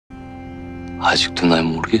아직도 날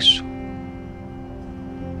모르겠어.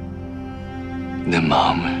 내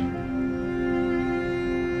마음을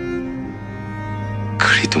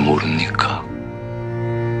그리도 모릅니까?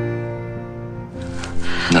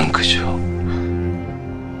 난 그저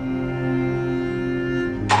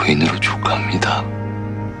부인으로 족합니다.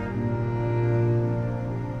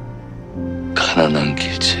 가난한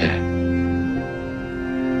길체,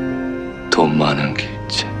 돈 많은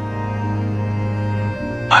길체,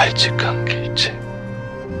 발칙한 길체,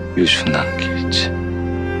 유순한 길체.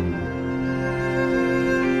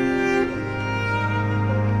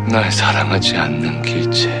 날 사랑하지 않는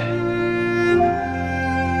길체,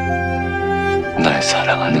 날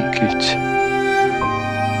사랑하는 길체.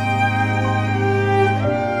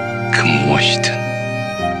 그 무엇이든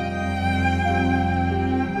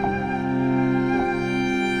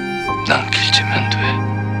난 길체면 돼.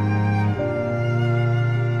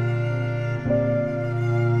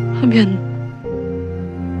 하면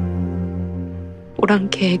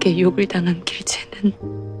오랑캐에게 욕을 당한 길체는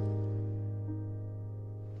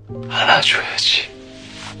안아줘야지.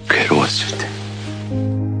 괴로웠을 때.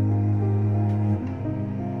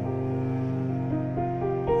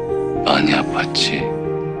 많이 아팠지.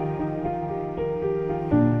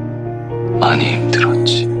 많이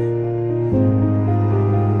힘들었지.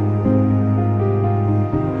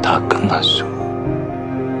 다 끝났어.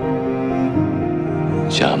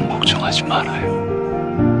 이제 아무 걱정하지 말아요.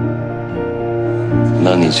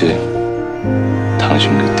 난 이제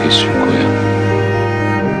당신 곁에 있을 거야.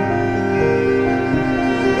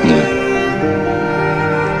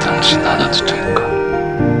 당신 안아도 될까?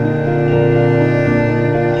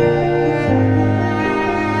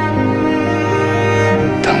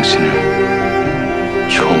 당신을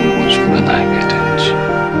처음 본 순간 알게 됐지.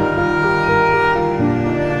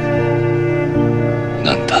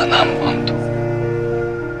 난 단 한 번도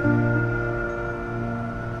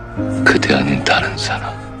그대 아닌 다른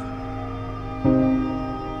사람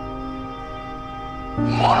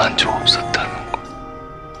원한 적 없었다는 거.